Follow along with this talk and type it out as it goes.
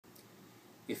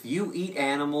If you eat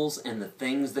animals and the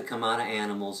things that come out of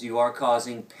animals, you are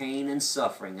causing pain and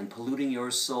suffering and polluting your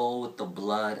soul with the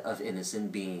blood of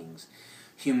innocent beings.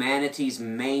 Humanity's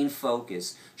main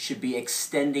focus should be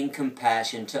extending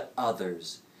compassion to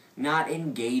others, not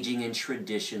engaging in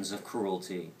traditions of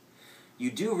cruelty. You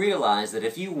do realize that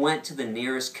if you went to the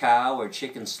nearest cow or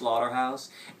chicken slaughterhouse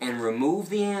and removed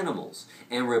the animals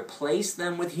and replaced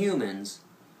them with humans,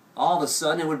 all of a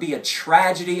sudden it would be a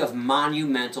tragedy of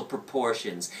monumental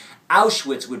proportions.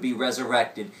 Auschwitz would be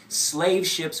resurrected. Slave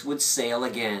ships would sail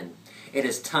again. It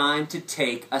is time to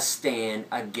take a stand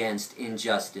against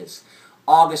injustice.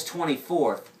 August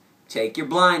 24th, take your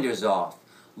blinders off.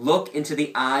 Look into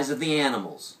the eyes of the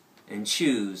animals and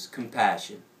choose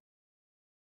compassion.